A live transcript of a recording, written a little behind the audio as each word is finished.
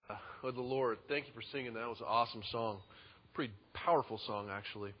of the Lord. Thank you for singing that. That was an awesome song. Pretty powerful song,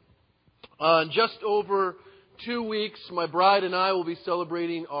 actually. In just over 2 weeks, my bride and I will be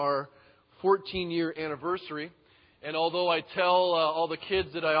celebrating our 14-year anniversary. And although I tell all the kids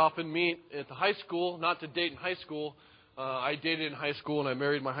that I often meet at the high school not to date in high school, I dated in high school and I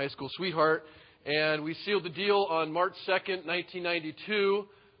married my high school sweetheart. And we sealed the deal on March 2nd, 1992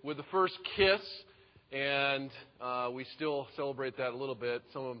 with the first kiss. And we still celebrate that a little bit.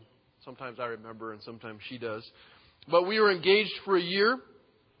 Sometimes I remember and sometimes she does. But we were engaged for a year.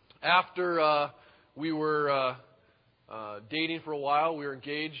 After we were dating for a while, we were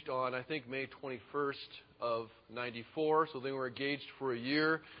engaged on, I think, May 21st of 94. So they were engaged for a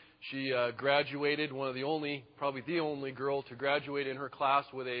year. She graduated, probably the only girl to graduate in her class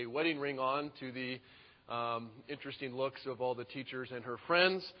with a wedding ring on, to the interesting looks of all the teachers and her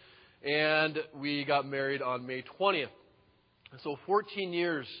friends. And we got married on May 20th. So 14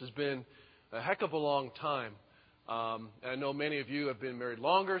 years has been a heck of a long time. I know many of you have been married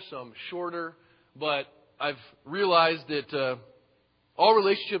longer, some shorter, but I've realized that all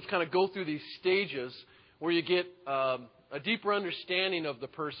relationships kind of go through these stages where you get a deeper understanding of the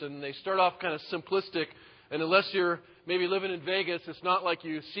person. They start off kind of simplistic, and unless you're maybe living in Vegas, it's not like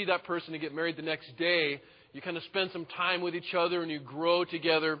you see that person and get married the next day. You kind of spend some time with each other and you grow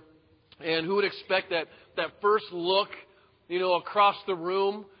together. And who would expect that first look, across the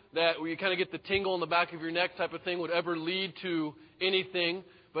room, that where you kind of get the tingle in the back of your neck type of thing would ever lead to anything,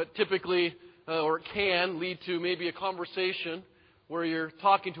 but typically, or it can lead to maybe a conversation where you're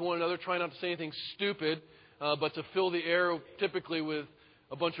talking to one another, trying not to say anything stupid, but to fill the air typically with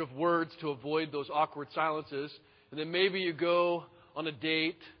a bunch of words to avoid those awkward silences. And then maybe you go on a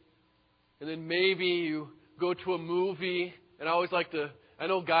date, and then maybe you go to a movie. And I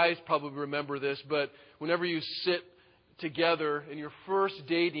know guys probably remember this, but whenever you sit together and you're first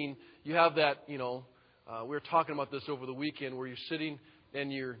dating, you have that, we were talking about this over the weekend, where you're sitting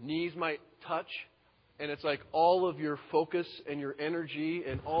and your knees might touch, and it's like all of your focus and your energy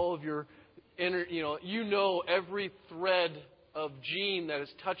and all of your every thread of gene that is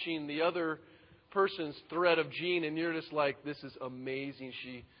touching the other person's thread of gene, and you're just like, this is amazing.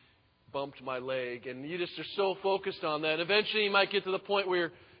 She bumped my leg, and you just are so focused on that. Eventually you might get to the point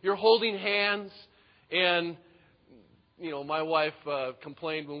where you're holding hands, and my wife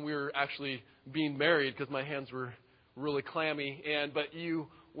complained when we were actually being married because my hands were really clammy. But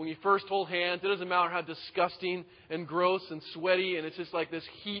when you first hold hands, it doesn't matter how disgusting and gross and sweaty, and it's just like this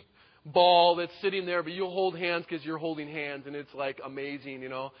heat ball that's sitting there, but you'll hold hands because you're holding hands, and it's like amazing,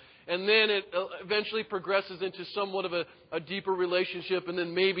 And then it eventually progresses into somewhat of a deeper relationship, and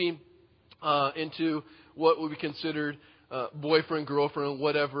then maybe into what would be considered boyfriend, girlfriend,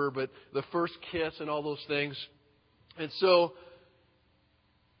 whatever, but the first kiss and all those things. And so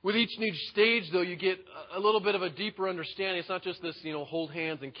with each new stage, though, you get a little bit of a deeper understanding. It's not just this, hold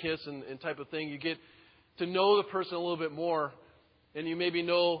hands and kiss and type of thing. You get to know the person a little bit more, and you maybe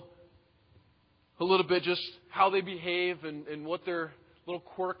know a little bit just how they behave and what their little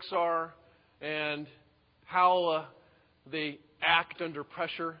quirks are and how they act under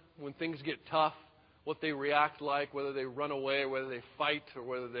pressure when things get tough, what they react like, whether they run away, whether they fight, or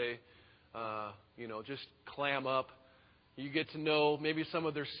whether they, just clam up. You get to know maybe some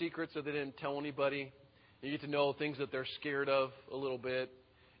of their secrets that they didn't tell anybody. You get to know things that they're scared of a little bit.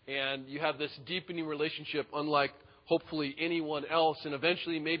 And you have this deepening relationship unlike hopefully anyone else. And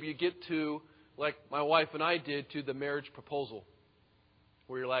eventually maybe you get to, like my wife and I did, to the marriage proposal,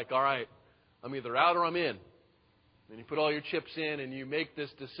 where you're like, all right, I'm either out or I'm in. And you put all your chips in and you make this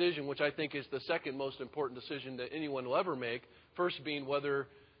decision, which I think is the second most important decision that anyone will ever make. First being whether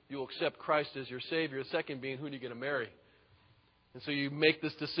you'll accept Christ as your Savior. The second being, who are you going to marry? And so you make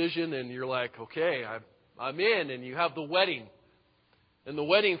this decision and you're like, okay, I'm in. And you have the wedding. And the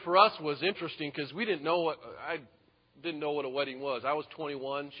wedding for us was interesting because I didn't know what a wedding was. I was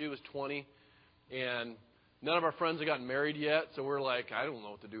 21, she was 20, and none of our friends had gotten married yet, so we're like, I don't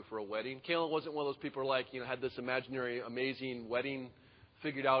know what to do for a wedding. Kayla wasn't one of those people who had this imaginary, amazing wedding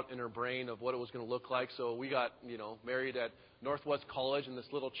figured out in her brain of what it was going to look like. So we got, married at Northwest College in this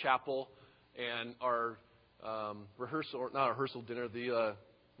little chapel, and our rehearsal dinner, the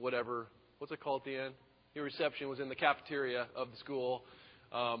what's it called at the end? The reception was in the cafeteria of the school,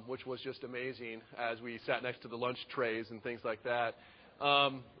 which was just amazing as we sat next to the lunch trays and things like that.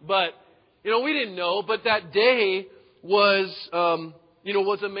 But we didn't know, but that day was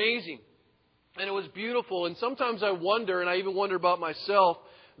amazing. And it was beautiful. And sometimes I wonder, and I even wonder about myself,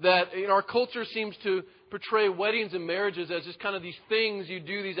 that our culture seems to portray weddings and marriages as just kind of these things you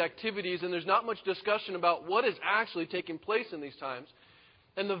do, these activities, and there's not much discussion about what is actually taking place in these times.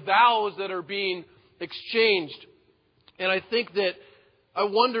 and the vows that are being exchanged. And I think that I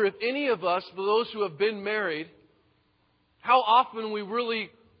wonder if any of us, for those who have been married, how often we really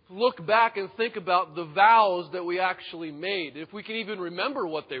look back and think about the vows that we actually made, if we can even remember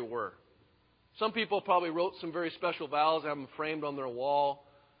what they were. Some people probably wrote some very special vows, have them framed on their wall.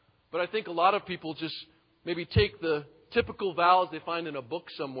 But I think a lot of people just maybe take the typical vows they find in a book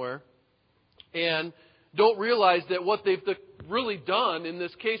somewhere and don't realize that what they've really done in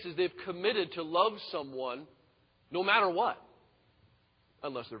this case is they've committed to love someone no matter what.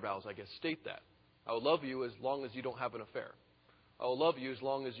 Unless their vows, I guess, state that. I will love you as long as you don't have an affair. I will love you as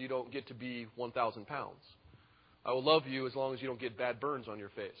long as you don't get to be 1,000 pounds. I will love you as long as you don't get bad burns on your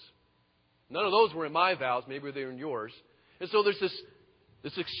face. None of those were in my vows. Maybe they were in yours. And so there's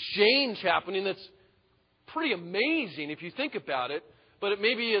this exchange happening that's pretty amazing if you think about it. But it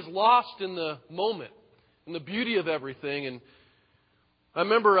maybe is lost in the moment, in the beauty of everything. And I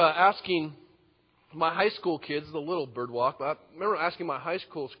remember asking my high school kids, the little bird walk, but I remember asking my high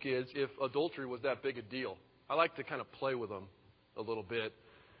school kids if adultery was that big a deal. I like to kind of play with them a little bit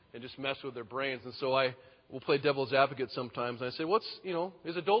and just mess with their brains. And so I will play devil's advocate sometimes. And I say,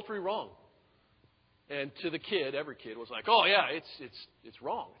 is adultery wrong? And to the kid, every kid was like, oh yeah, it's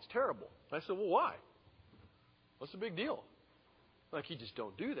wrong. It's terrible. And I said, well, why? What's the big deal? Like, you just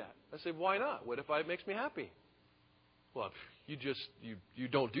don't do that. I said, why not? What if it makes me happy? Well, you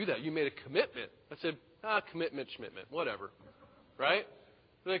don't do that. You made a commitment. I said, commitment, whatever. Right?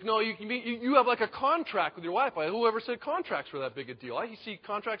 They're like, no, you have like a contract with your wife. Whoever said contracts were that big a deal? I see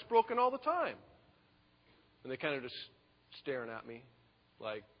contracts broken all the time. And they kind of just staring at me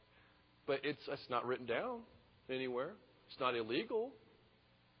like, but it's not written down anywhere. It's not illegal.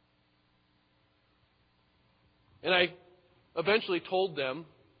 And I eventually told them,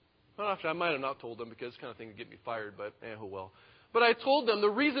 I might have not told them because this kind of thing would get me fired, but oh well. But I told them the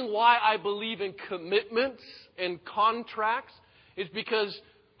reason why I believe in commitments and contracts is because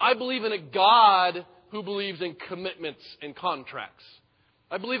I believe in a God who believes in commitments and contracts.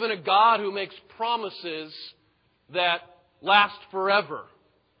 I believe in a God who makes promises that last forever.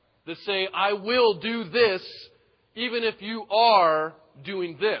 That say, I will do this even if you are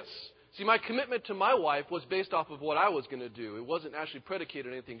doing this. See, my commitment to my wife was based off of what I was going to do. It wasn't actually predicated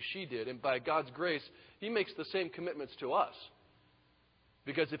on anything she did. And by God's grace, He makes the same commitments to us.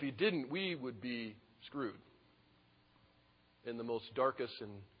 Because if He didn't, we would be screwed in the most darkest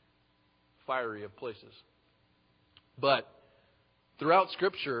and fiery of places. But throughout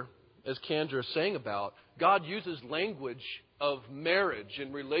Scripture, as Kendra sang about, God uses language of marriage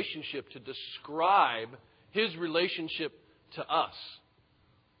and relationship to describe His relationship to us.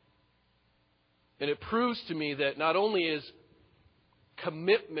 And it proves to me that not only is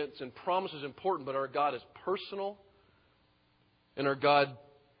commitments and promises important, but our God is personal. And our God,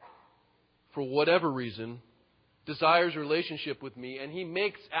 for whatever reason, desires a relationship with me. And He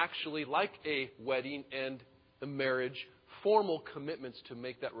makes actually, like a wedding and a marriage, formal commitments to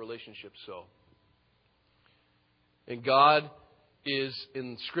make that relationship so. And God is,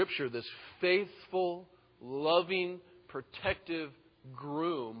 in Scripture, this faithful, loving, protective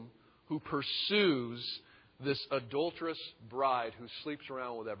groom who pursues this adulterous bride who sleeps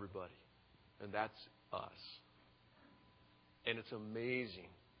around with everybody. And that's us. And it's amazing.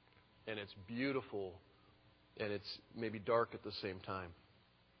 And it's beautiful. And it's maybe dark at the same time.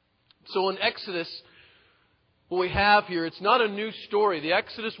 So in Exodus, what we have here, it's not a new story. The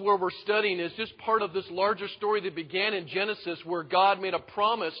Exodus where we're studying is just part of this larger story that began in Genesis, where God made a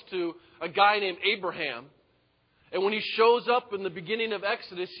promise to a guy named Abraham. And when He shows up in the beginning of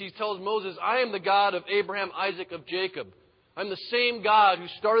Exodus, He tells Moses, I am the God of Abraham, Isaac, of Jacob. I'm the same God who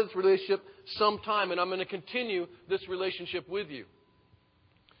started this relationship sometime, and I'm going to continue this relationship with you.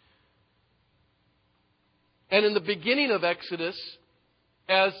 And in the beginning of Exodus,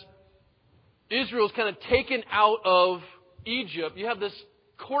 as Israel's kind of taken out of Egypt, you have this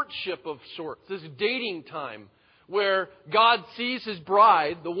courtship of sorts, this dating time, where God sees His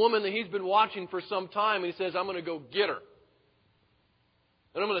bride, the woman that He's been watching for some time, and He says, I'm going to go get her.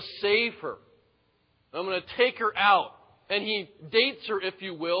 And I'm going to save her. I'm going to take her out. And He dates her, if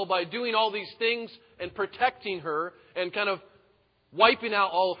you will, by doing all these things and protecting her and kind of wiping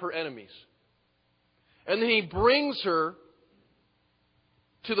out all of her enemies. And then He brings her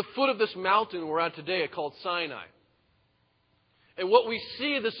to the foot of this mountain we're at today, called Sinai. And what we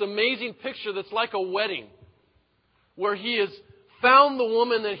see, this amazing picture that's like a wedding, where He has found the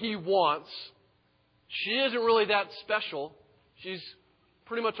woman that He wants. She isn't really that special. She's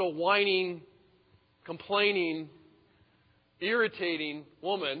pretty much a whining, complaining, irritating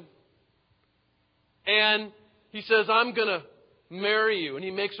woman. And He says, I'm going to marry you. And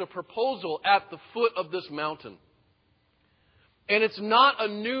he makes a proposal at the foot of this mountain. And it's not a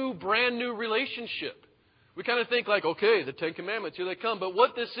brand new relationship. We kind of think like, okay, the Ten Commandments, here they come. But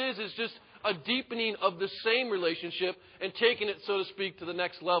what this is just a deepening of the same relationship and taking it, so to speak, to the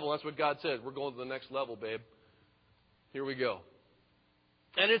next level. That's what God said. We're going to the next level, babe. Here we go.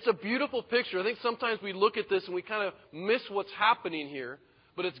 And it's a beautiful picture. I think sometimes we look at this and we kind of miss what's happening here.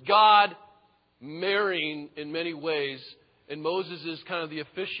 But it's God marrying in many ways. And Moses is kind of the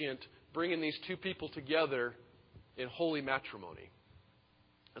officiant, bringing these two people together in holy matrimony.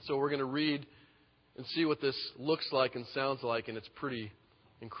 And so we're going to read and see what this looks like and sounds like. And it's pretty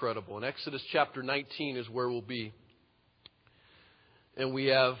incredible. And Exodus chapter 19 is where we'll be. And we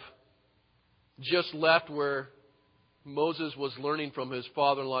have just left where Moses was learning from his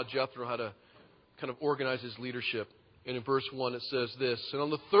father-in-law Jethro how to kind of organize his leadership. And in verse 1 it says this, "And on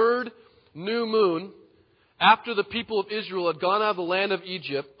the third new moon, after the people of Israel had gone out of the land of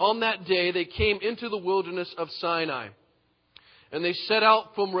Egypt, on that day they came into the wilderness of Sinai. And they set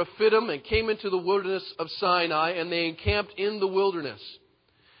out from Rephidim and came into the wilderness of Sinai, and they encamped in the wilderness.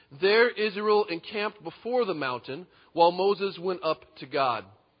 There Israel encamped before the mountain, while Moses went up to God.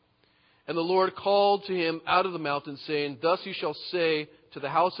 And the Lord called to him out of the mountain, saying, Thus you shall say to the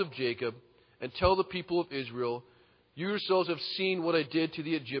house of Jacob, and tell the people of Israel, You yourselves have seen what I did to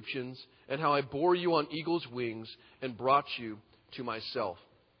the Egyptians, and how I bore you on eagle's wings, and brought you to myself."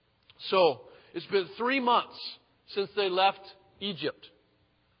 So, it's been 3 months since they left Egypt.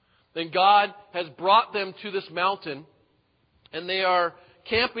 Then God has brought them to this mountain, and they are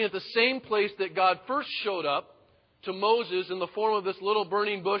camping at the same place that God first showed up to Moses in the form of this little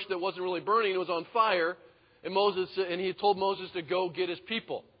burning bush that wasn't really burning, it was on fire. And he told Moses to go get his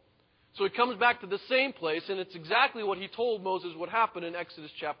people. So he comes back to the same place, and it's exactly what he told Moses would happen in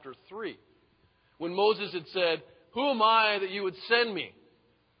Exodus chapter 3. When Moses had said, "Who am I that you would send me?"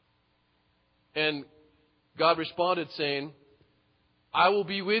 And God responded saying, "I will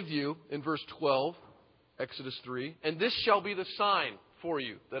be with you," in verse 12, Exodus 3, "and this shall be the sign for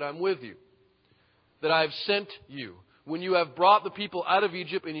you that I'm with you, that I have sent you, when you have brought the people out of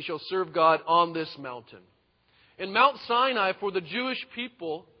Egypt, and you shall serve God on this mountain." And Mount Sinai for the Jewish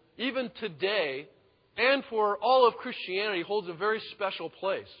people, even today, and for all of Christianity, holds a very special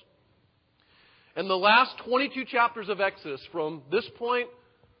place. And the last 22 chapters of Exodus, from this point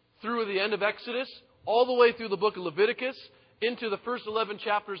through the end of Exodus, all the way through the book of Leviticus, into the first 11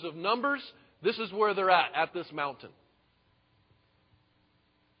 chapters of Numbers, this is where they're at this mountain.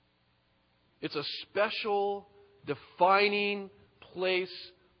 It's a special, defining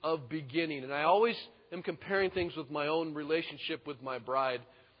place of beginning. And I always am comparing things with my own relationship with my bride,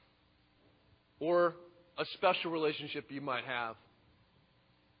 or a special relationship you might have,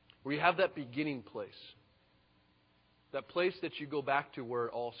 where you have that beginning place. That place that you go back to where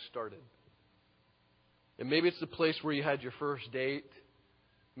it all started. And maybe it's the place where you had your first date.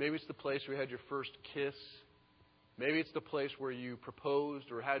 Maybe it's the place where you had your first kiss. Maybe it's the place where you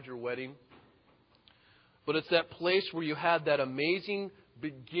proposed or had your wedding. But it's that place where you had that amazing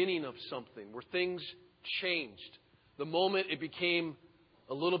beginning of something, where things changed. The moment it became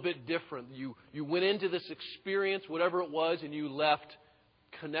a little bit different. You went into this experience, whatever it was, and you left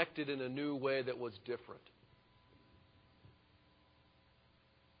connected in a new way that was different.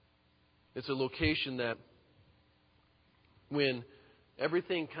 It's a location that when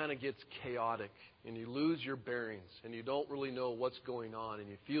everything kind of gets chaotic and you lose your bearings and you don't really know what's going on and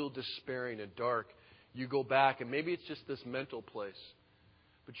you feel despairing and dark, you go back, and maybe it's just this mental place,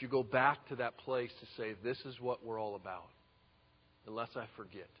 but you go back to that place to say, this is what we're all about, unless I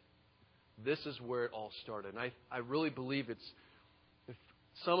forget. This is where it all started. And I really believe if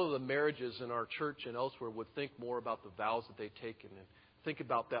some of the marriages in our church and elsewhere would think more about the vows that they've taken and think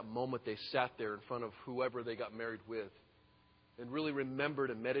about that moment they sat there in front of whoever they got married with and really remembered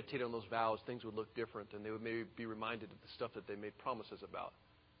and meditate on those vows, things would look different, and they would maybe be reminded of the stuff that they made promises about.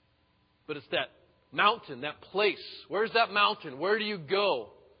 But it's that mountain, that place. Where's that mountain? Where do you go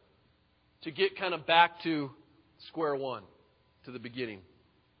to get kind of back to square one, to the beginning?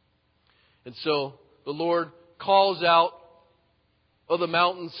 And so the Lord calls out of the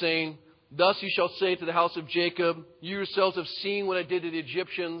mountain saying, "Thus you shall say to the house of Jacob, You yourselves have seen what I did to the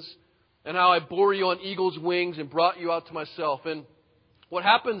Egyptians, and how I bore you on eagle's wings and brought you out to myself." And what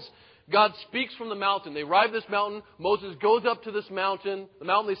happens, God speaks from the mountain. They arrive at this mountain. Moses goes up to this mountain, the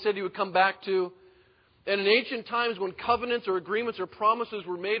mountain they said he would come back to. And in ancient times, when covenants or agreements or promises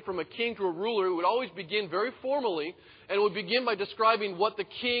were made from a king to a ruler, it would always begin very formally, and it would begin by describing what the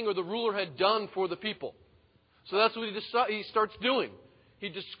king or the ruler had done for the people. So that's what he starts doing. He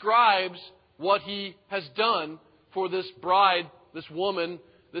describes what he has done for this bride this woman,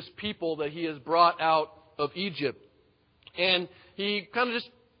 this people that he has brought out of Egypt. And he kind of just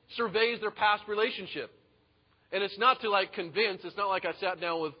surveys their past relationship. And it's not to like convince. It's not like I sat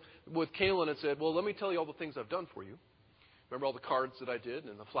down with Kaylin and said, well, let me tell you all the things I've done for you. Remember all the cards that I did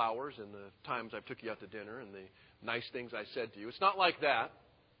and the flowers and the times I took you out to dinner and the nice things I said to you. It's not like that.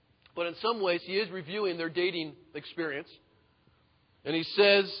 But in some ways, he is reviewing their dating experience. And he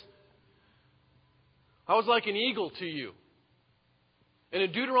says, I was like an eagle to you. And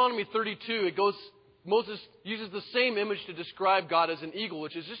in Deuteronomy 32, Moses uses the same image to describe God as an eagle,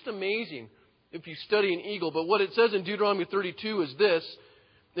 which is just amazing if you study an eagle. But what it says in Deuteronomy 32 is this,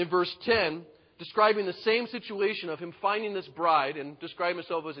 in verse 10, describing the same situation of him finding this bride and describing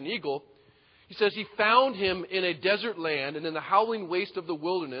himself as an eagle. He says he found him in a desert land and in the howling waste of the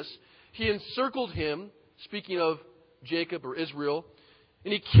wilderness. He encircled him, speaking of Jacob or Israel,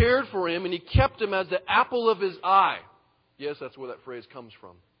 and he cared for him and he kept him as the apple of his eye. Yes, that's where that phrase comes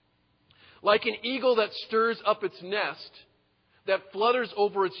from. Like an eagle that stirs up its nest, that flutters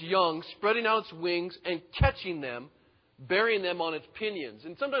over its young, spreading out its wings and catching them, bearing them on its pinions.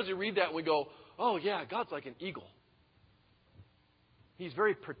 And sometimes we read that and we go, oh yeah, God's like an eagle. He's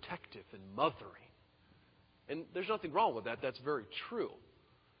very protective and mothering. And there's nothing wrong with that. That's very true.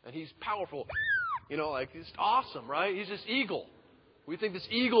 And he's powerful. You know, like he's awesome, right? He's this eagle. We think this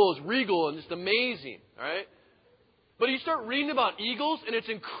eagle is regal and just amazing, right? But you start reading about eagles and it's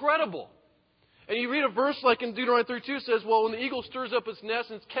incredible. And you read a verse like in Deuteronomy 32 says, well, when the eagle stirs up its nest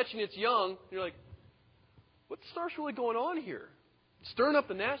and it's catching its young, you're like, what star's really going on here? Stirring up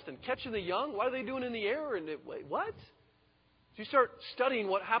the nest and catching the young? What are they doing in the air? And wait, what? So you start studying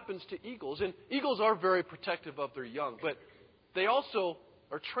what happens to eagles. And eagles are very protective of their young, but they also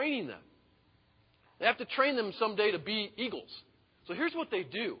are training them. They have to train them someday to be eagles. So here's what they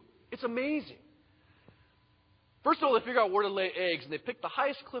do. It's amazing. First of all, they figure out where to lay eggs, and they pick the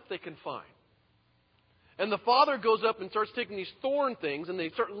highest cliff they can find. And the father goes up and starts taking these thorn things, and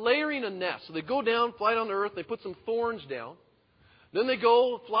they start layering a nest. So they go down, fly down to earth, they put some thorns down. Then they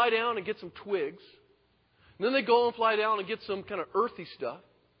go fly down and get some twigs. And then they go and fly down and get some kind of earthy stuff.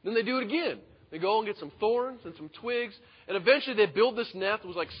 Then they do it again. They go and get some thorns and some twigs. And eventually they build this nest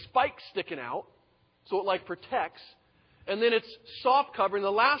with like spikes sticking out, so it like protects. And then it's soft cover. And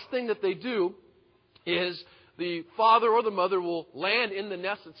the last thing that they do is the father or the mother will land in the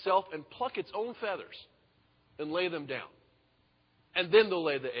nest itself and pluck its own feathers and lay them down. And then they'll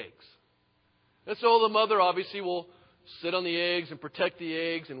lay the eggs. And so the mother obviously will sit on the eggs and protect the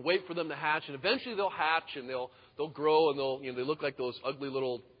eggs and wait for them to hatch. And eventually they'll hatch and they'll grow and they look like those ugly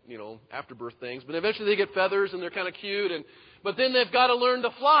little, afterbirth things. But eventually they get feathers and they're kind of cute. But then they've got to learn to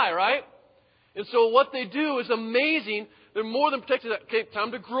fly, right? And so what they do is amazing. They're more than protected. Okay,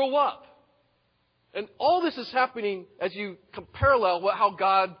 time to grow up. And all this is happening as you parallel how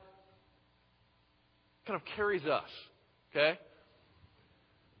God kind of carries us. Okay?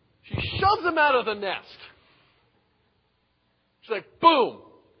 She shoves them out of the nest. She's like, boom.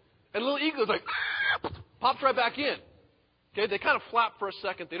 And little eagle's like, pops right back in. Okay, they kind of flap for a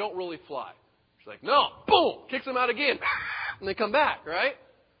second. They don't really fly. She's like, no. Boom. Kicks them out again. And they come back, right?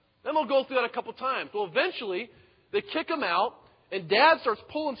 Then they'll go through that a couple times. Well, eventually, they kick them out, and Dad starts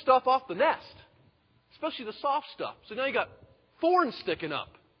pulling stuff off the nest, especially the soft stuff. So now you got thorns sticking up.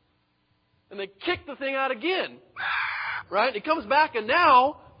 And they kick the thing out again, right? It comes back, and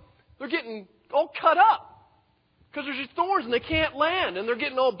now they're getting all cut up because there's these thorns, and they can't land, and they're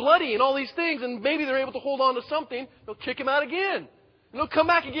getting all bloody and all these things, and maybe they're able to hold on to something. They'll kick them out again. And they'll come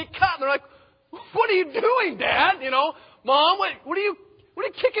back and get cut, and they're like, what are you doing, Dad? Mom, what are you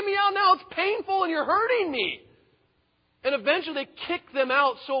kicking me out now? It's painful and you're hurting me. And eventually they kick them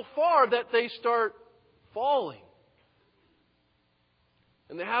out so far that they start falling.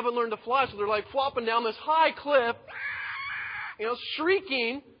 And they haven't learned to fly, so they're like flopping down this high cliff,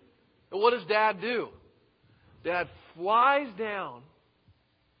 shrieking. And what does Dad do? Dad flies down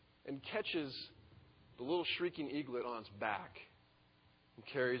and catches the little shrieking eaglet on its back and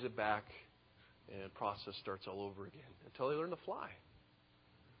carries it back, and the process starts all over again until they learn to fly.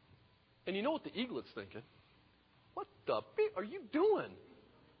 And you know what the eaglet's thinking? What the beep are you doing?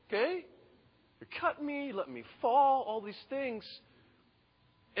 Okay? You're cutting me, letting me fall, all these things.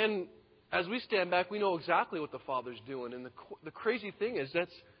 And as we stand back, we know exactly what the Father's doing. And the crazy thing is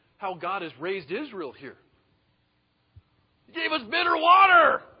that's how God has raised Israel here. He gave us bitter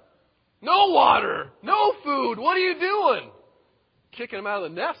water. No food. What are you doing? Kicking them out of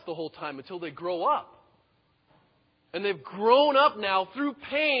the nest the whole time until they grow up. And they've grown up now through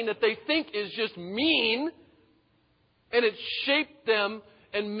pain that they think is just mean. And it shaped them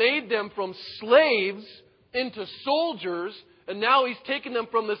and made them from slaves into soldiers. And now He's taken them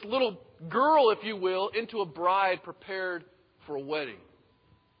from this little girl, if you will, into a bride prepared for a wedding.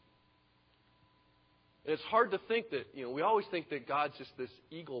 And it's hard to think that, we always think that God's just this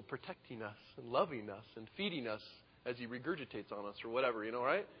eagle protecting us and loving us and feeding us as He regurgitates on us or whatever,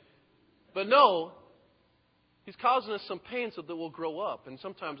 right? But no, He's causing us some pain so that we'll grow up. And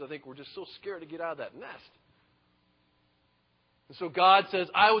sometimes I think we're just so scared to get out of that nest. And so God says,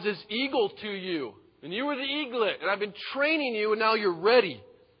 I was this eagle to you, and you were the eaglet, and I've been training you, and now you're ready.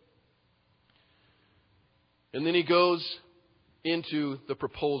 And then He goes into the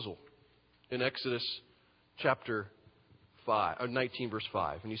proposal in Exodus chapter 19, verse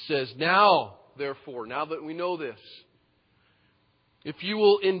 5. And He says, now, therefore, now that we know this, if you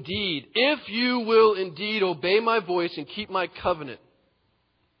will indeed obey my voice and keep my covenant,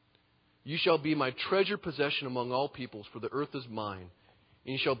 you shall be my treasured possession among all peoples, for the earth is mine.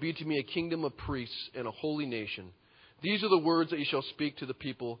 And you shall be to me a kingdom of priests and a holy nation. These are the words that you shall speak to the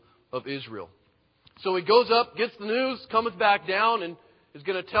people of Israel. So he goes up, gets the news, comes back down, and is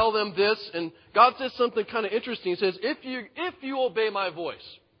going to tell them this. And God says something kind of interesting. He says, if you obey my voice.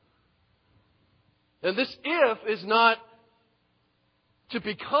 And this if is not to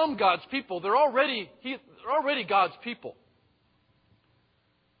become God's people. They're already God's people.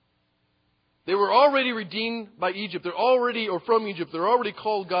 They were already redeemed by Egypt. From Egypt. They're already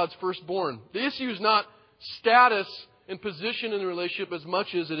called God's firstborn. The issue is not status and position in the relationship as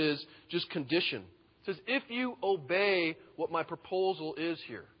much as it is just condition. It says, if you obey what my proposal is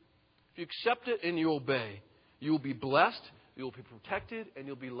here, if you accept it and you obey, you will be blessed, you will be protected, and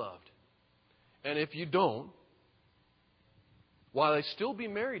you'll be loved. And if you don't, while I still be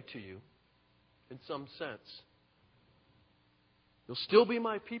married to you, in some sense, you'll still be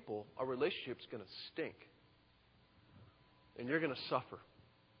my people. Our relationship's going to stink. And you're going to suffer.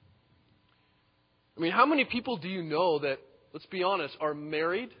 I mean, how many people do you know that, let's be honest, are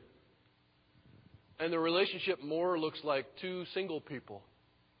married and their relationship more looks like two single people?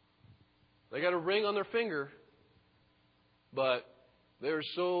 They got a ring on their finger, but there's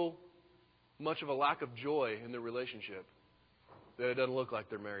so much of a lack of joy in their relationship that it doesn't look like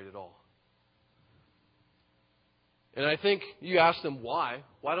they're married at all. And I think you ask them why.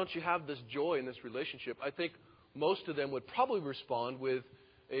 Why don't you have this joy in this relationship? I think most of them would probably respond with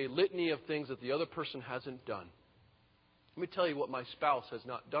a litany of things that the other person hasn't done. Let me tell you what my spouse has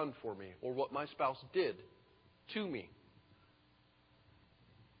not done for me, or what my spouse did to me.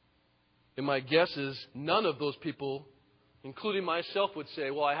 And my guess is none of those people, including myself, would say,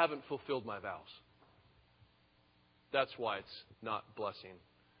 well, I haven't fulfilled my vows. That's why it's not blessing.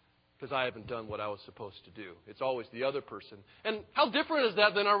 Because I haven't done what I was supposed to do. It's always the other person. And how different is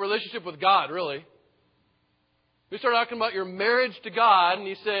that than our relationship with God, really? We start talking about your marriage to God, and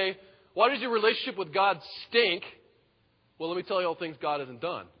you say, why does your relationship with God stink? Well, let me tell you all the things God hasn't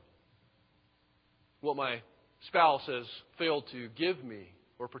done. What my spouse has failed to give me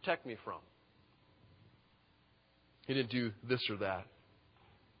or protect me from. He didn't do this or that.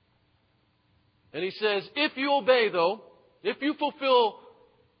 And he says, if you obey, though, if you fulfill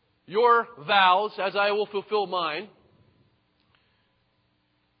your vows as I will fulfill mine,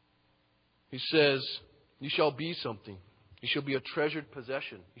 he says, you shall be something. You shall be a treasured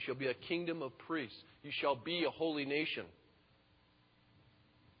possession. You shall be a kingdom of priests. You shall be a holy nation.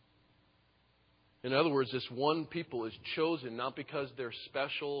 In other words, this one people is chosen not because they're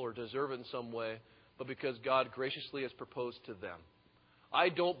special or deserve it in some way, but because God graciously has proposed to them. I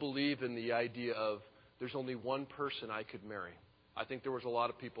don't believe in the idea of there's only one person I could marry. I think there was a lot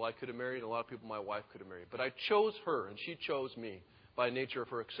of people I could have married and a lot of people my wife could have married. But I chose her and she chose me by nature of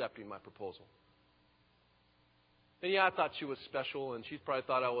her accepting my proposal. And yeah, I thought she was special and she probably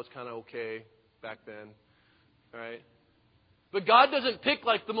thought I was kind of okay back then. Right? But God doesn't pick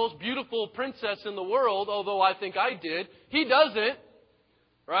like the most beautiful princess in the world, although I think I did. He doesn't.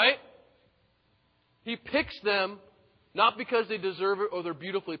 Right? He picks them not because they deserve it or they're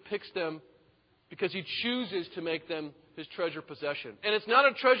beautiful. He picks them because He chooses to make them His treasured possession. And it's not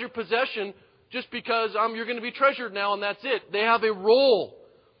a treasured possession just because you're going to be treasured now and that's it. They have a role.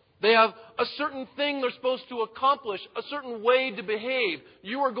 They have a certain thing they're supposed to accomplish, a certain way to behave.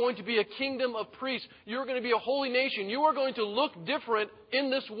 You are going to be a kingdom of priests. You are going to be a holy nation. You are going to look different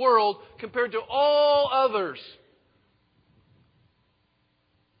in this world compared to all others.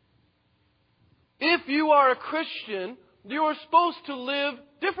 If you are a Christian, you are supposed to live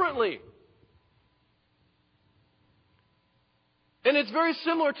differently. And it's very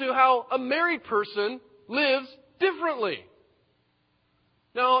similar to how a married person lives differently.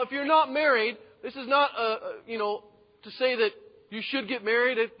 Now, if you're not married, this is not, to say that you should get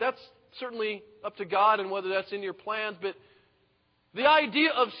married. That's certainly up to God and whether that's in your plans. But The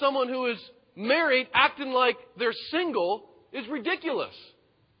idea of someone who is married acting like they're single is ridiculous.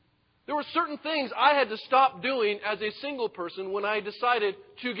 There were certain things I had to stop doing as a single person when I decided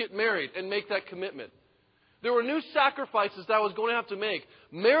to get married and make that commitment. There were new sacrifices that I was going to have to make.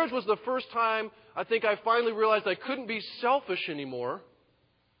 Marriage was the first time I think I finally realized I couldn't be selfish anymore.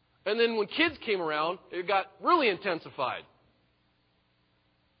 And then when kids came around, it got really intensified.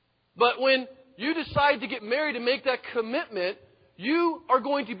 But when you decide to get married and make that commitment, you are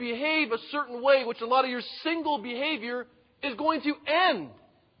going to behave a certain way, which a lot of your single behavior is going to end.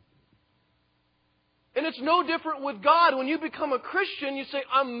 And it's no different with God. When you become a Christian, you say,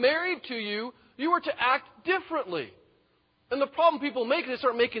 I'm married to you. You are to act differently. And the problem people make is they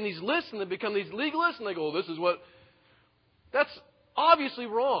start making these lists and they become these legalists and they go, this is what... That's obviously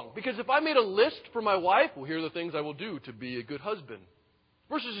wrong. Because if I made a list for my wife, well, here are the things I will do to be a good husband.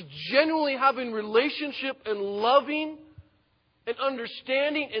 Versus genuinely having relationship and loving and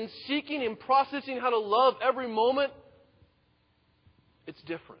understanding and seeking and processing how to love every moment, it's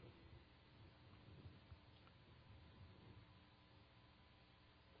different.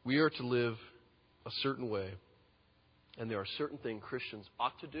 We are to live a certain way, and there are certain things Christians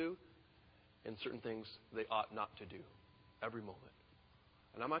ought to do and certain things they ought not to do every moment.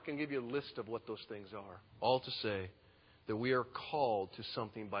 And I'm not going to give you a list of what those things are. All to say that we are called to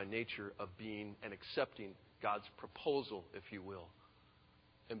something by nature of being and accepting God's proposal, if you will,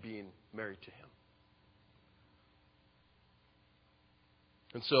 and being married to Him.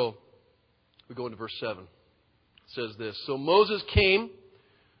 And so, we go into verse 7. It says this, So Moses came,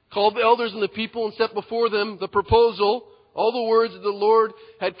 called the elders and the people, and set before them the proposal, all the words that the Lord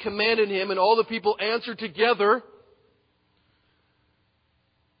had commanded him, and all the people answered together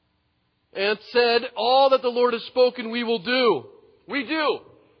and said, all that the Lord has spoken we will do. We do.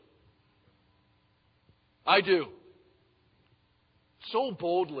 I do. So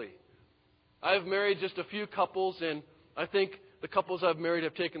boldly. I've married just a few couples, and I think the couples I've married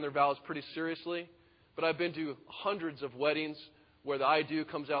have taken their vows pretty seriously. But I've been to hundreds of weddings where the I do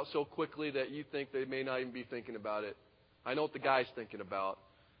comes out so quickly that you think they may not even be thinking about it. I know what the guy's thinking about,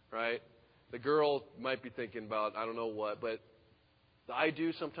 right? The girl might be thinking about I don't know what, but the I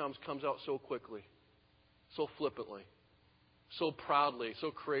do sometimes comes out so quickly, so flippantly, so proudly,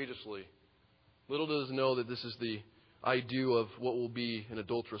 so courageously. Little does it know that this is the I do of what will be an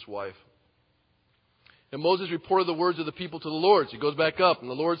adulterous wife. And Moses reported the words of the people to the Lord. So he goes back up. And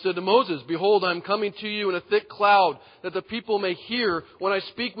the Lord said to Moses, Behold, I am coming to you in a thick cloud, that the people may hear when I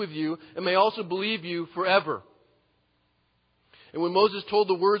speak with you, and may also believe you forever. And when Moses told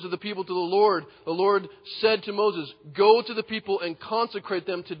the words of the people to the Lord said to Moses, Go to the people and consecrate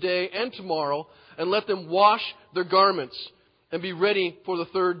them today and tomorrow, and let them wash their garments, and be ready for the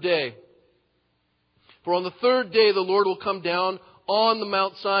third day. For on the third day the Lord will come down on the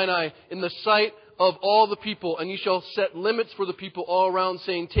Mount Sinai in the sight of all the people, and you shall set limits for the people all around,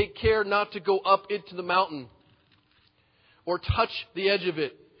 saying, Take care not to go up into the mountain, or touch the edge of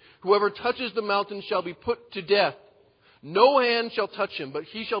it. Whoever touches the mountain shall be put to death. No hand shall touch him, but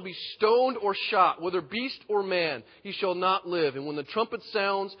he shall be stoned or shot, whether beast or man. He shall not live. And when the trumpet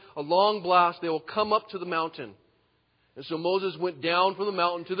sounds a long blast, they will come up to the mountain. And so Moses went down from the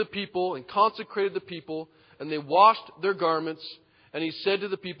mountain to the people and consecrated the people, and they washed their garments. And he said to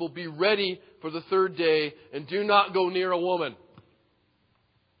the people, Be ready for the third day, and do not go near a woman.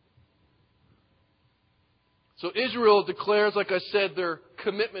 So Israel declares, like I said, their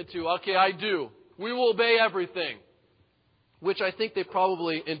commitment to, okay, I do. We will obey everything. Which I think they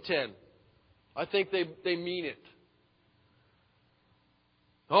probably intend. I think they mean it.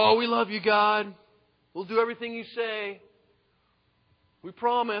 Oh, we love you, God. We'll do everything you say. We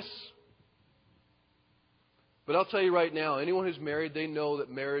promise. But I'll tell you right now, anyone who's married, they know that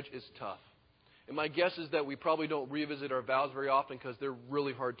marriage is tough. And my guess is that we probably don't revisit our vows very often because they're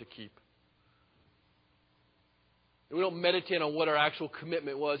really hard to keep. And we don't meditate on what our actual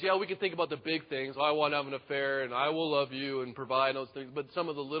commitment was. Yeah, we can think about the big things. I want to have an affair, and I will love you and provide those things. But some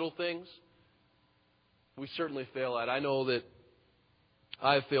of the little things, we certainly fail at. I know that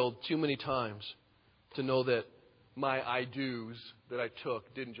I've failed too many times to know that my I do's that I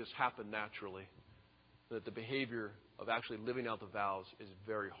took didn't just happen naturally. That the behavior of actually living out the vows is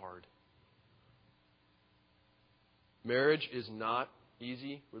very hard. Marriage is not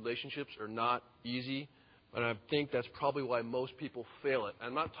easy. Relationships are not easy. And I think that's probably why most people fail it.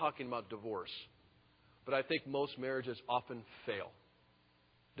 I'm not talking about divorce. But I think most marriages often fail.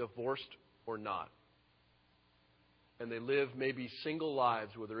 Divorced or not. And they live maybe single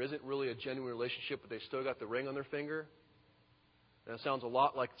lives where there isn't really a genuine relationship, but they still got the ring on their finger. And it sounds a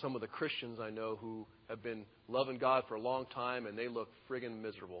lot like some of the Christians I know who have been loving God for a long time and they look friggin'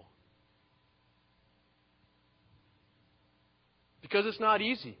 miserable. Because it's not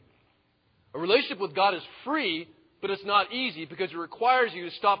easy. A relationship with God is free, but it's not easy because it requires you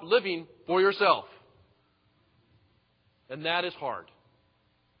to stop living for yourself. And that is hard.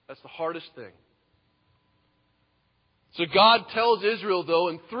 That's the hardest thing. So God tells Israel, though,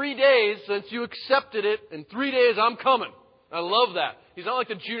 in 3 days, since you accepted it, in 3 days I'm coming. I love that. He's not like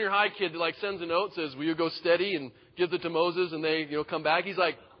the junior high kid that sends a note, says, will you go steady, and gives it to Moses, and they come back. He's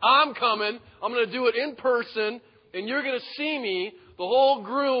like, I'm coming. I'm going to do it in person, and you're going to see me. The whole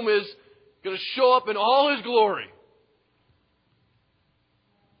groom is going to show up in all his glory.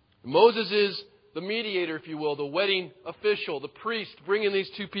 Moses is the mediator, if you will, the wedding official, the priest, bringing these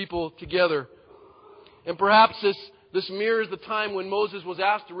two people together. And perhaps this mirrors the time when Moses was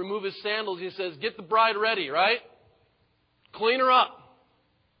asked to remove his sandals. He says, get the bride ready, right? Clean her up.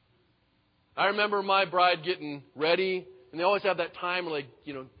 I remember my bride getting ready, and they always have that time where,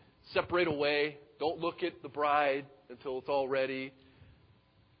 separate away. Don't look at the bride until it's all ready.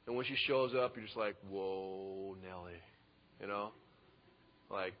 And when she shows up, you're just like, whoa, Nelly.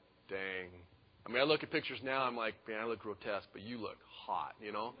 Like, dang. I mean, I look at pictures now, I'm like, man, I look grotesque, but you look hot,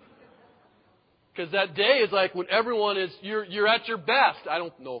 Because that day is like when everyone is, you're at your best. I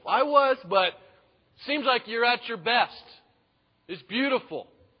don't know if I was, but it seems like you're at your best. It's beautiful.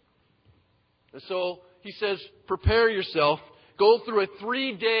 And so he says, prepare yourself. Go through a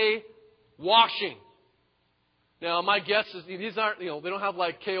 3-day washing. Now, my guess is these aren't, they don't have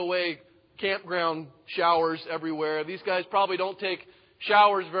like KOA campground showers everywhere. These guys probably don't take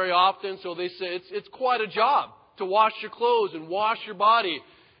showers very often, so they say it's quite a job to wash your clothes and wash your body.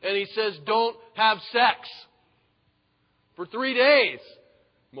 And he says, don't have sex for 3 days.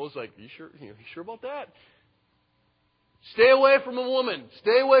 Moses like, you sure about that? Stay away from a woman.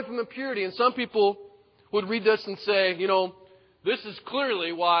 Stay away from impurity. And some people would read this and say, this is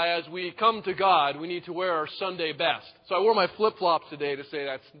clearly why as we come to God, we need to wear our Sunday best. So I wore my flip-flops today to say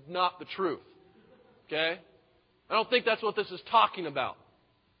that's not the truth. Okay? I don't think that's what this is talking about.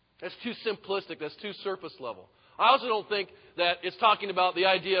 That's too simplistic. That's too surface level. I also don't think that it's talking about the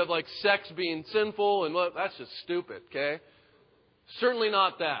idea of sex being sinful and that's just stupid, okay? Certainly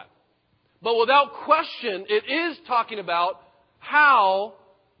not that. But without question, it is talking about how,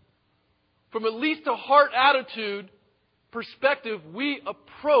 from at least a heart attitude perspective, we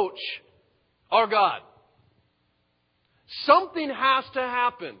approach our God. Something has to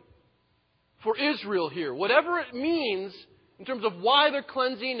happen for Israel here. Whatever it means in terms of why they're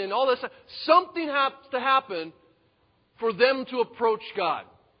cleansing and all this, something has to happen for them to approach God.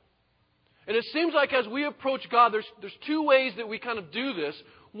 And it seems like as we approach God, there's two ways that we kind of do this.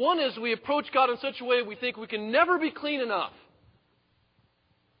 One is we approach God in such a way we think we can never be clean enough.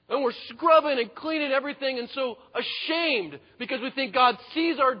 And we're scrubbing and cleaning everything and so ashamed because we think God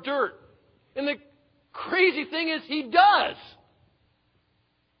sees our dirt. And the crazy thing is, He does.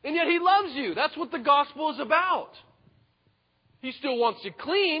 And yet He loves you. That's what the gospel is about. He still wants you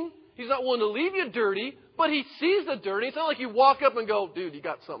clean. He's not willing to leave you dirty, but He sees the dirty. It's not like you walk up and go, dude, you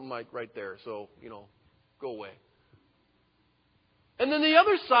got something right there, so, go away. And then the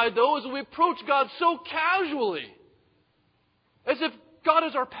other side, though, is we approach God so casually, as if God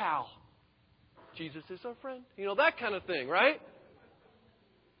is our pal. Jesus is our friend. That kind of thing, right?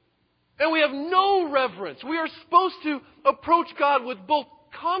 And we have no reverence. We are supposed to approach God with both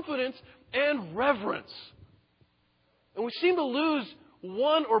confidence and reverence. And we seem to lose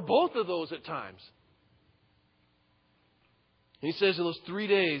one or both of those at times. And He says in those 3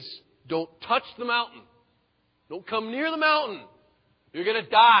 days, don't touch the mountain. Don't come near the mountain. You're going to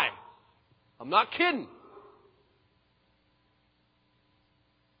die. I'm not kidding.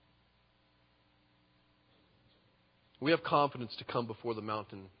 We have confidence to come before the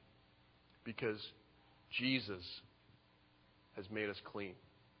mountain because Jesus has made us clean.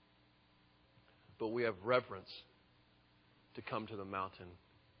 But we have reverence to come to the mountain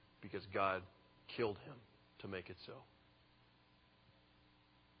because God killed Him to make it so.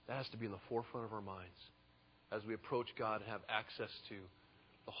 That has to be in the forefront of our minds as we approach God and have access to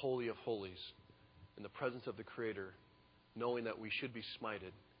the Holy of Holies in the presence of the Creator, knowing that we should be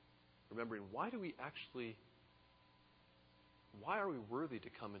smited, remembering why are we worthy to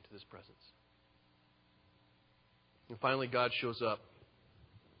come into this presence? And finally, God shows up.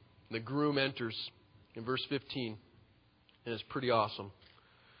 The groom enters in verse 15, and it's pretty awesome.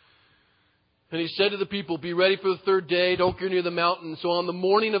 And he said to the people, be ready for the third day, don't go near the mountain. So on the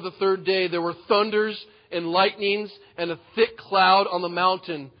morning of the third day, there were thunders and lightnings and a thick cloud on the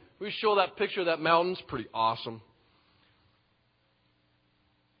mountain. We show that picture of that mountain. It's pretty awesome.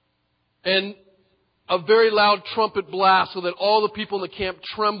 And a very loud trumpet blast so that all the people in the camp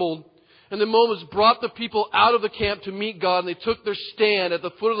trembled. And then Moses brought the people out of the camp to meet God, and they took their stand at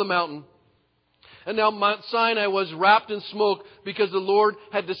the foot of the mountain. And now Mount Sinai was wrapped in smoke because the Lord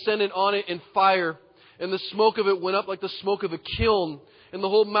had descended on it in fire. And the smoke of it went up like the smoke of a kiln. And the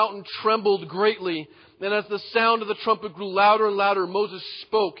whole mountain trembled greatly. And as the sound of the trumpet grew louder and louder, Moses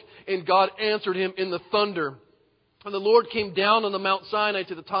spoke, and God answered him in the thunder. And the Lord came down on the Mount Sinai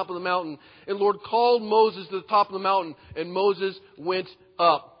to the top of the mountain. And the Lord called Moses to the top of the mountain, and Moses went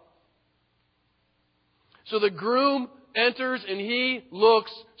up. So the groom enters, and he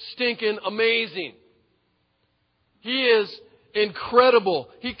looks stinking amazing. He is incredible.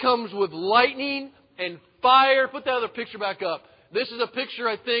 He comes with lightning and fire. Put that other picture back up. This is a picture,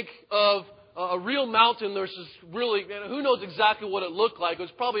 I think, of a real mountain. There's this really, who knows exactly what it looked like. It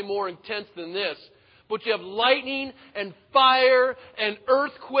was probably more intense than this. But you have lightning and fire and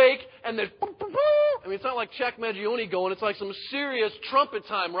earthquake and then, I mean, it's not like Czech Magione going. It's like some serious trumpet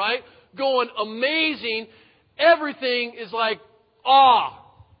time, right? Going amazing. Everything is like awe.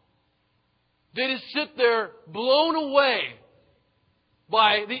 They just sit there blown away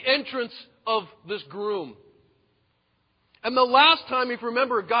by the entrance of this groom. And the last time, if you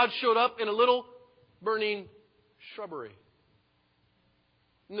remember, God showed up in a little burning shrubbery.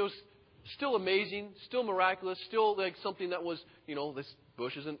 And it was still amazing, still miraculous, still like something that was, this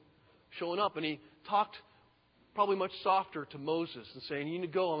bush isn't showing up. And He talked probably much softer to Moses and saying, you need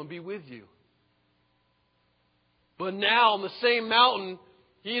to go, I'm going to be with you. But now on the same mountain,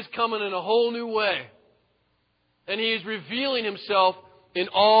 He is coming in a whole new way. And He is revealing Himself in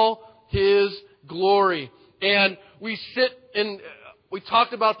all His glory. And we sit in, we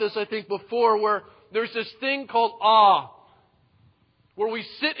talked about this, I think, before, where there's this thing called awe. Where we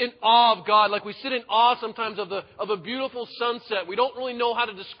sit in awe of God, like we sit in awe sometimes of a beautiful sunset. We don't really know how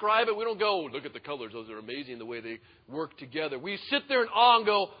to describe it. We don't go, look at the colors, those are amazing, the way they work together. We sit there in awe and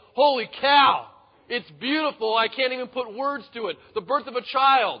go, holy cow, it's beautiful. I can't even put words to it. The birth of a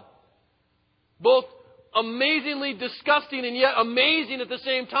child. Both amazingly disgusting and yet amazing at the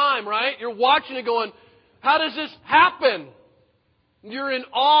same time, right? You're watching it going, how does this happen? You're in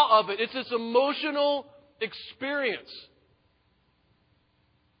awe of it. It's this emotional experience.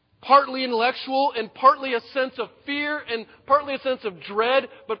 Partly intellectual and partly a sense of fear and partly a sense of dread,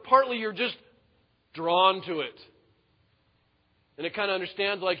 but partly you're just drawn to it. And it kind of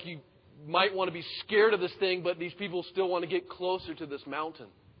understands like you might want to be scared of this thing, but these people still want to get closer to this mountain.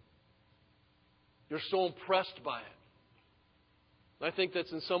 You're so impressed by it. And I think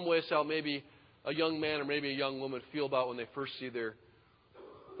that's in some ways how maybe a young man or maybe a young woman feel about when they first see the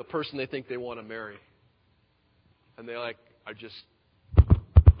person they think they want to marry. And they are just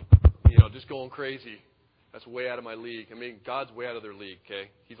going crazy. That's way out of my league. I mean, God's way out of their league, okay?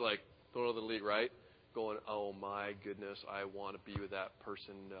 He's like, throwing out of the league, right? Going, oh my goodness, I want to be with that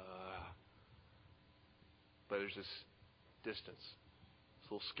person. But there's this distance.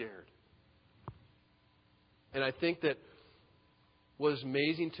 It's a little scared. And I think that what is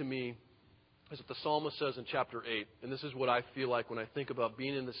amazing to me is what the psalmist says in chapter 8. And this is what I feel like when I think about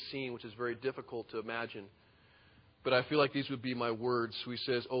being in the scene, which is very difficult to imagine. But I feel like these would be my words. So he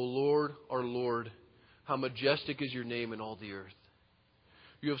says, O Lord, our Lord, how majestic is your name in all the earth.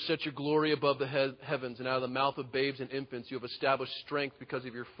 You have set your glory above the heavens, and out of the mouth of babes and infants you have established strength because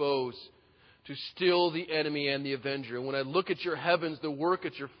of your foes, to still the enemy and the avenger. And when I look at your heavens, the work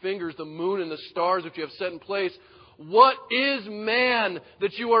at your fingers, the moon and the stars which you have set in place, what is man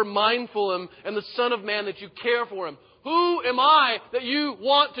that you are mindful of him, and the Son of Man that you care for him? Who am I that you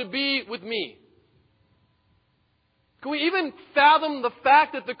want to be with me? Can we even fathom the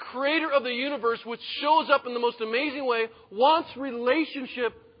fact that the Creator of the universe, which shows up in the most amazing way, wants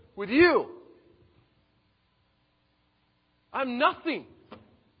relationship with you? I'm nothing.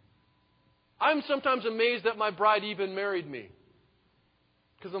 I'm sometimes amazed that my bride even married me.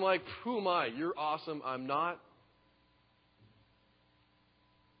 Because I'm like, who am I? You're awesome. I'm not.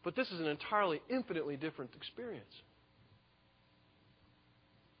 But this is an entirely, infinitely different experience.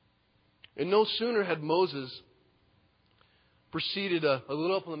 And no sooner had Moses proceeded a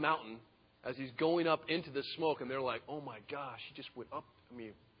little up on the mountain as he's going up into the smoke, and they're like, oh my gosh, he just went up. I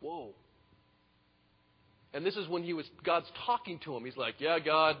mean, whoa. And this is when God's talking to him. He's like, yeah,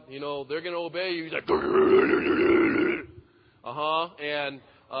 God, they're going to obey you. He's like, and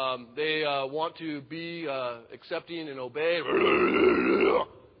they want to be accepting and obey.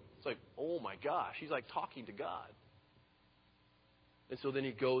 It's like, oh my gosh, he's like talking to God. And so then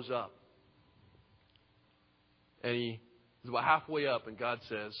he goes up. And he's about halfway up, and God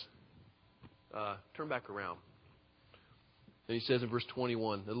says, turn back around. And he says in verse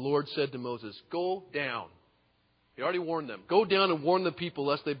 21, the Lord said to Moses, go down. He already warned them. Go down and warn the people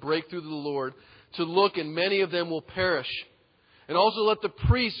lest they break through to the Lord to look, and many of them will perish. And also let the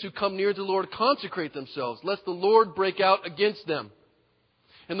priests who come near to the Lord consecrate themselves, lest the Lord break out against them.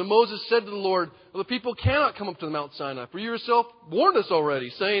 And then Moses said to the Lord, well, the people cannot come up to the Mount Sinai, for you yourself warned us already,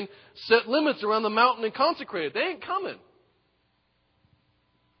 saying, set limits around the mountain and consecrate it. They ain't coming.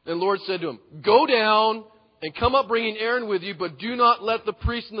 And the Lord said to him, go down and come up bringing Aaron with you, but do not let the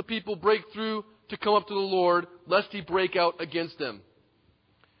priests and the people break through to come up to the Lord, lest he break out against them.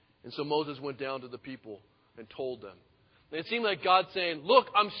 And so Moses went down to the people and told them. And it seemed like God saying, look,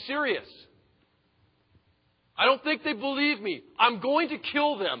 I'm serious. I don't think they believe me. I'm going to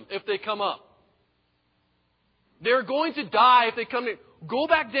kill them if they come up. They're going to die if they come in. Go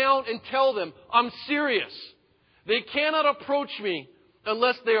back down and tell them, I'm serious. They cannot approach me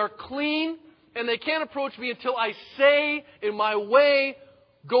unless they are clean, and they can't approach me until I say in my way,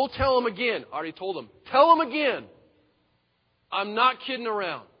 go tell them again. I already told them. Tell them again. I'm not kidding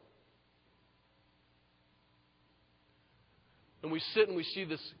around. And we sit and we see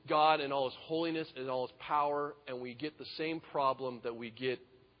this God in all His holiness and all His power, and we get the same problem that we get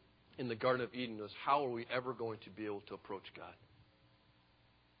in the Garden of Eden, is how are we ever going to be able to approach God?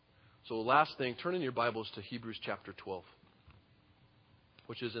 So the last thing, turn in your Bibles to Hebrews chapter 12,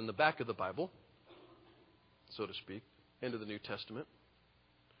 which is in the back of the Bible, so to speak, into the New Testament.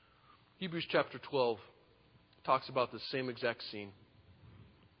 Hebrews chapter 12 talks about the same exact scene.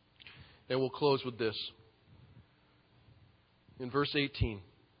 And we'll close with this. In verse 18,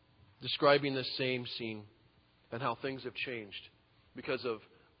 describing this same scene and how things have changed because of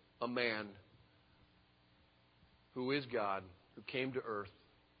a man who is God, who came to earth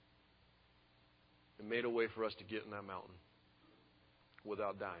and made a way for us to get in that mountain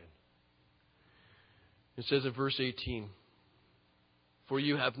without dying. It says in verse 18, for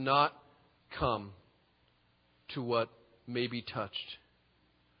you have not come to what may be touched,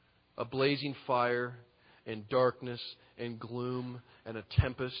 a blazing fire and darkness and gloom and a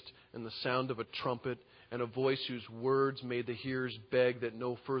tempest and the sound of a trumpet and a voice whose words made the hearers beg that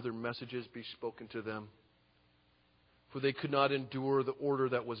no further messages be spoken to them. For they could not endure the order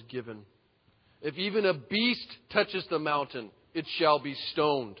that was given. If even a beast touches the mountain, it shall be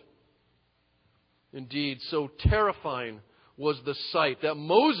stoned. Indeed, so terrifying was the sight that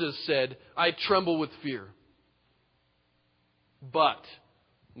Moses said, I tremble with fear. But,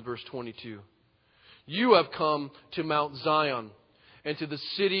 in verse 22, you have come to Mount Zion and to the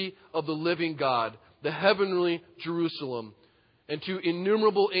city of the living God, the heavenly Jerusalem, and to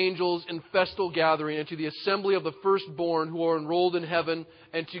innumerable angels in festal gathering, and to the assembly of the firstborn who are enrolled in heaven,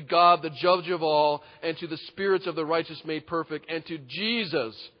 and to God, the judge of all, and to the spirits of the righteous made perfect, and to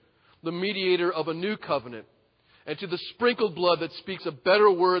Jesus, the mediator of a new covenant, and to the sprinkled blood that speaks a better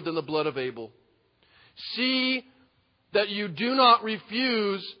word than the blood of Abel. See that you do not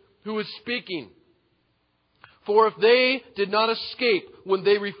refuse who is speaking. For if they did not escape when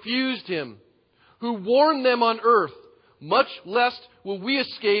they refused him, who warned them on earth, much less will we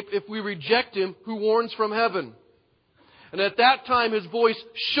escape if we reject him who warns from heaven. And at that time his voice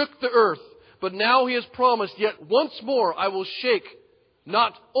shook the earth, but now he has promised, yet once more I will shake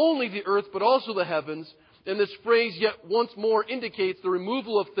not only the earth but also the heavens. And this phrase, yet once more, indicates the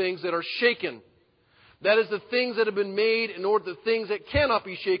removal of things that are shaken. That is, the things that have been made in order that things that cannot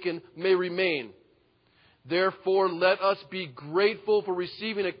be shaken may remain. Therefore, let us be grateful for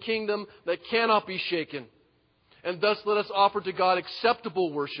receiving a kingdom that cannot be shaken. And thus let us offer to God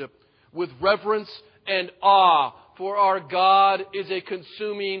acceptable worship with reverence and awe, for our God is a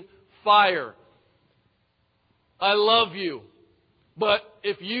consuming fire. I love you, but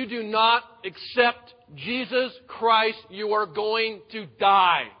if you do not accept Jesus Christ, you are going to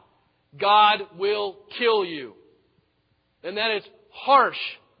die. God will kill you. And that is harsh.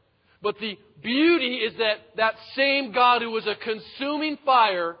 But the beauty is that that same God who is a consuming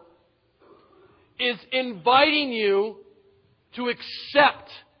fire is inviting you to accept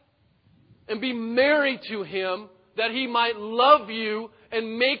and be married to Him, that He might love you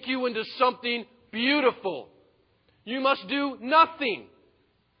and make you into something beautiful. You must do nothing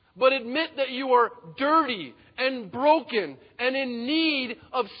but admit that you are dirty and broken and in need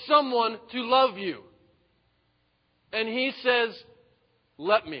of someone to love you. And He says,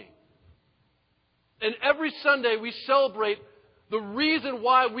 let me. And every Sunday we celebrate the reason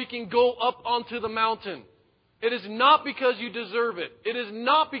why we can go up onto the mountain. It is not because you deserve it. It is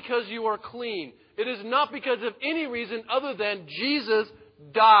not because you are clean. It is not because of any reason other than Jesus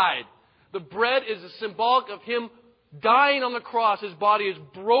died. The bread is a symbolic of Him dying on the cross. His body is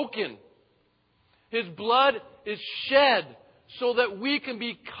broken. His blood is shed so that we can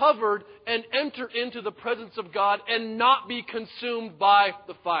be covered and enter into the presence of God and not be consumed by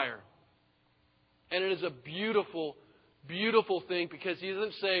the fire. And it is a beautiful, beautiful thing, because He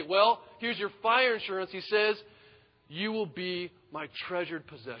doesn't say, well, here's your fire insurance. He says, you will be my treasured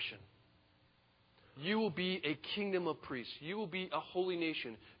possession. You will be a kingdom of priests. You will be a holy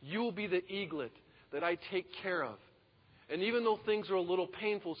nation. You will be the eaglet that I take care of. And even though things are a little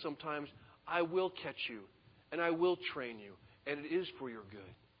painful sometimes, I will catch you and I will train you. And it is for your good.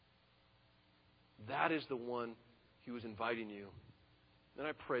 That is the one He was inviting you. And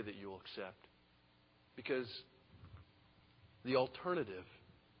I pray that you will accept. Because the alternative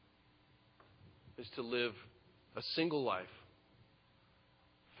is to live a single life,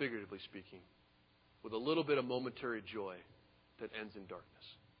 figuratively speaking, with a little bit of momentary joy that ends in darkness.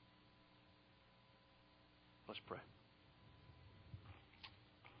 Let's pray.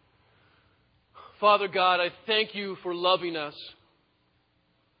 Father God, I thank You for loving us.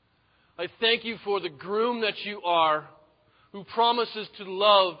 I thank You for the groom that You are, who promises to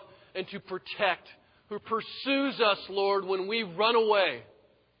love and to protect, who pursues us, Lord, when we run away,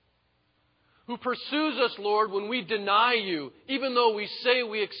 who pursues us, Lord, when we deny You, even though we say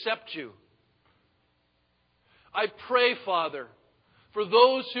we accept You. I pray, Father, for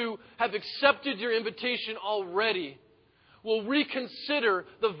those who have accepted Your invitation already, will reconsider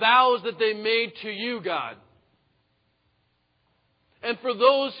the vows that they made to You, God. And for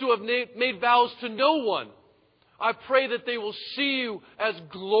those who have made vows to no one, I pray that they will see You as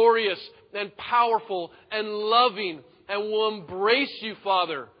glorious and powerful and loving, and will embrace You,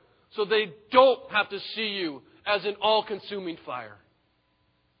 Father, so they don't have to see You as an all-consuming fire.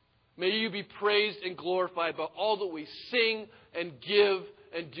 May You be praised and glorified by all that we sing and give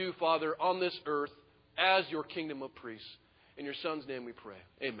and do, Father, on this earth as Your kingdom of priests. In Your Son's name we pray.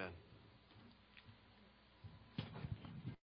 Amen.